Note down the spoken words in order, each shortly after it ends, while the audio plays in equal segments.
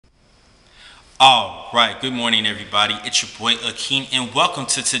All right, good morning, everybody. It's your boy Akeem, and welcome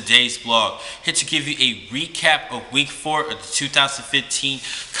to today's vlog. Here to give you a recap of Week 4 of the 2015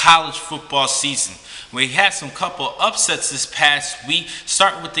 college football season. We had some couple upsets this past week,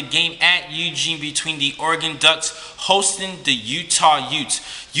 starting with the game at Eugene between the Oregon Ducks hosting the Utah Utes.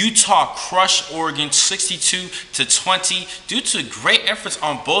 Utah crushed Oregon 62-20 due to great efforts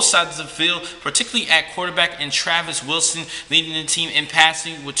on both sides of the field, particularly at quarterback and Travis Wilson leading the team in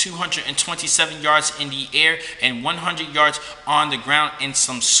passing with 227 yards in the air and 100 yards on the ground and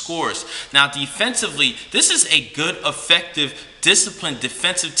some scores. Now defensively, this is a good, effective, disciplined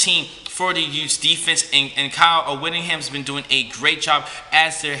defensive team for the Utes defense, and Kyle Whittingham's been doing a great job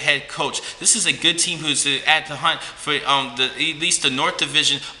as their head coach. This is a good team who's at the hunt for at least the North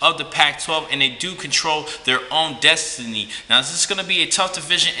Division of the Pac-12, and they do control their own destiny. Now, this is going to be a tough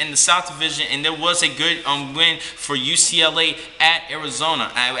division in the South Division, and there was a good win for UCLA at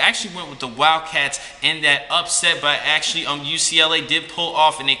Arizona. I actually went with the Wildcats in that upset, but actually UCLA did pull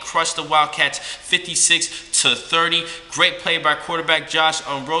off, and they crushed the Wildcats 56-30. Great play by quarterback Josh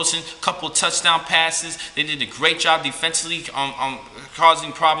Rosen. Couple touchdown passes. They did a great job defensively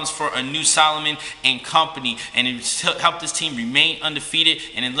causing problems for a new Solomon and company, and it helped this team remain undefeated,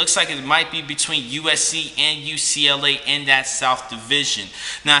 and it looks like it might be between USC and UCLA in that South Division.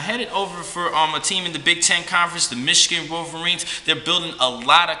 Now headed over for a team in the Big Ten Conference, the Michigan Wolverines. They're building a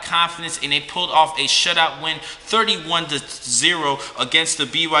lot of confidence, and they pulled off a shutout win 31-0 against the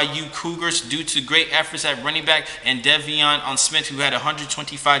BYU Cougars due to great efforts at running back and Devion Smith, who had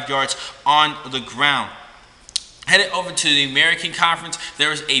 125 yards on the ground. Headed over to the American Conference, there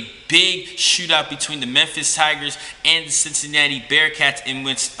was a big shootout between the Memphis Tigers and the Cincinnati Bearcats, in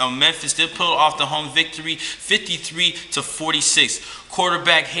which Memphis did pull off the home victory 53-46.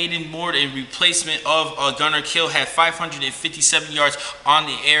 Quarterback Hayden Moore, in replacement of Gunnar Kill, had 557 yards on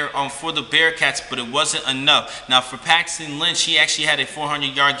the air for the Bearcats, but it wasn't enough. Now for Paxton Lynch, he actually had a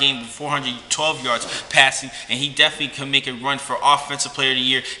 400-yard game with 412 yards passing, and he definitely can make a run for Offensive Player of the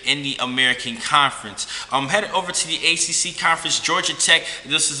Year in the American Conference. Headed over to the ACC Conference, Georgia Tech.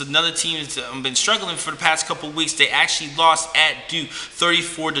 This is another team that's been struggling for the past couple of weeks. They actually lost at Duke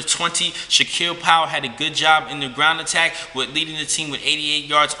 34-20. Shaquille Powell had a good job in the ground attack, with leading the team with 88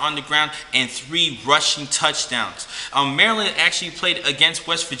 yards on the ground and 3 rushing touchdowns. Maryland actually played against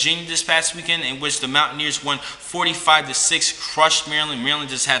West Virginia this past weekend, in which the Mountaineers won 45-6, crushed Maryland. Maryland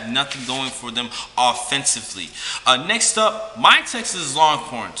just had nothing going for them offensively. Next up, my Texas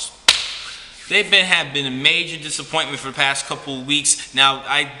Longhorns. They've been a major disappointment for the past couple of weeks. Now,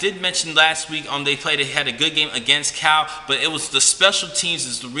 I did mention last week they had a good game against Cal, but it was the special teams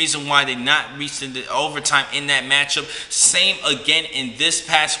is the reason why they not reached the overtime in that matchup. Same again in this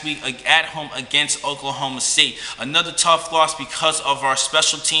past week at home against Oklahoma State. Another tough loss because of our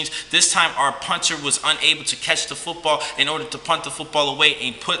special teams. This time, our punter was unable to catch the football in order to punt the football away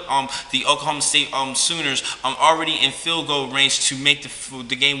and put the Oklahoma State Sooners already in field goal range to make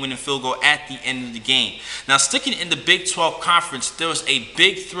the game-winning field goal at the end of the game. Now, sticking in the Big 12 Conference, there was a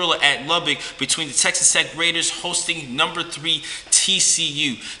big thriller at Lubbock between the Texas Tech Raiders hosting number 3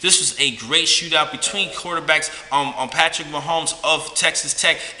 TCU. This was a great shootout between quarterbacks Patrick Mahomes of Texas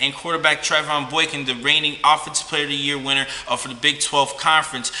Tech and quarterback Trevon Boykin, the reigning Offensive Player of the Year winner for the Big 12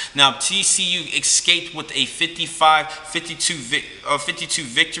 Conference. Now, TCU escaped with a 55-52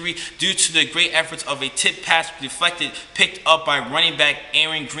 victory due to the great efforts of a tip pass deflected, picked up by running back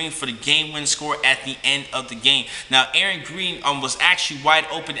Aaron Green for the game-winning score at the end of the game. Now, Aaron Green was actually wide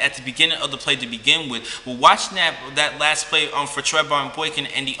open at the beginning of the play to begin with. Well, watching that last play for Trevon Boykin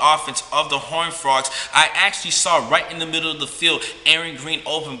and the offense of the Horned Frogs, I actually saw right in the middle of the field Aaron Green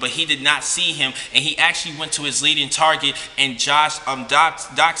open, but he did not see him, and he actually went to his leading target, and Josh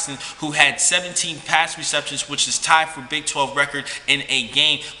Doxson, who had 17 pass receptions, which is tied for Big 12 record in a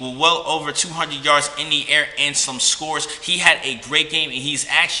game, with well over 200 yards in the air and some scores. He had a great game, and he's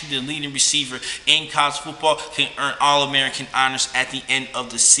actually the leading receiver in college football, can earn All-American honors at the end of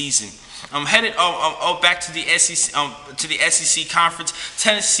the season. Headed back to the SEC Conference.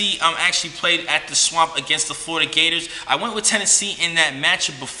 Tennessee actually played at the Swamp against the Florida Gators. I went with Tennessee in that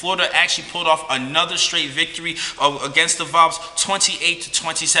matchup, but Florida actually pulled off another straight victory against the Vols,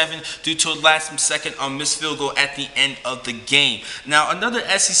 28-27, due to a last-second missed field goal at the end of the game. Now, another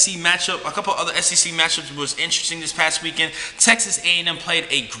SEC matchup, a couple other SEC matchups was interesting this past weekend. Texas A&M played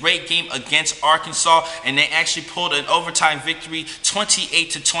a great game against Arkansas, and they actually pulled an overtime victory,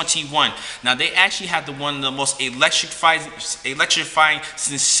 28-21. 21. Now, they actually had one of the most electrifying,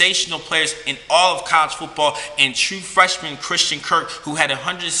 sensational players in all of college football, and true freshman Christian Kirk, who had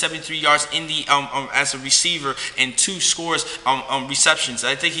 173 yards in the as a receiver and 2 scores receptions.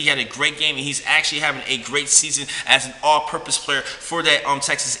 I think he had a great game, and he's actually having a great season as an all-purpose player for that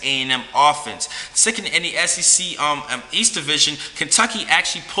Texas A&M offense. Second in the SEC East Division, Kentucky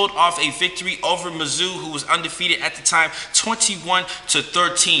actually pulled off a victory over Mizzou, who was undefeated at the time,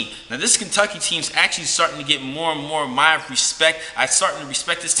 21-13. Now, this Kentucky team's actually starting to get more and more my respect. I'm starting to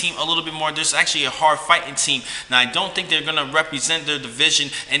respect this team a little bit more. There's actually a hard fighting team. Now, I don't think they're going to represent their division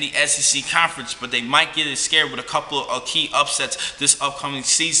in the SEC conference, but they might get scared with a couple of key upsets this upcoming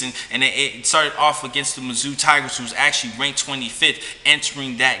season. And it started off against the Mizzou Tigers, who was actually ranked 25th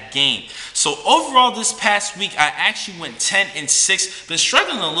entering that game. So overall, this past week, I actually went 10-6. Been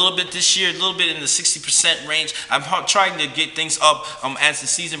struggling a little bit this year, a little bit in the 60% range. I'm trying to get things up as the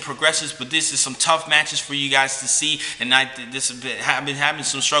season progresses, but this is some tough matches for you guys to see. And I've been having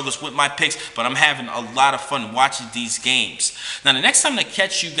some struggles with my picks, but I'm having a lot of fun watching these games. Now, the next time to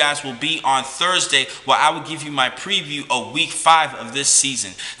catch you guys will be on Thursday, where I will give you my preview of Week 5 of this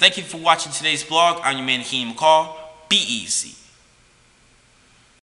season. Thank you for watching today's blog. I'm your man, Hakeem McCall. Be easy.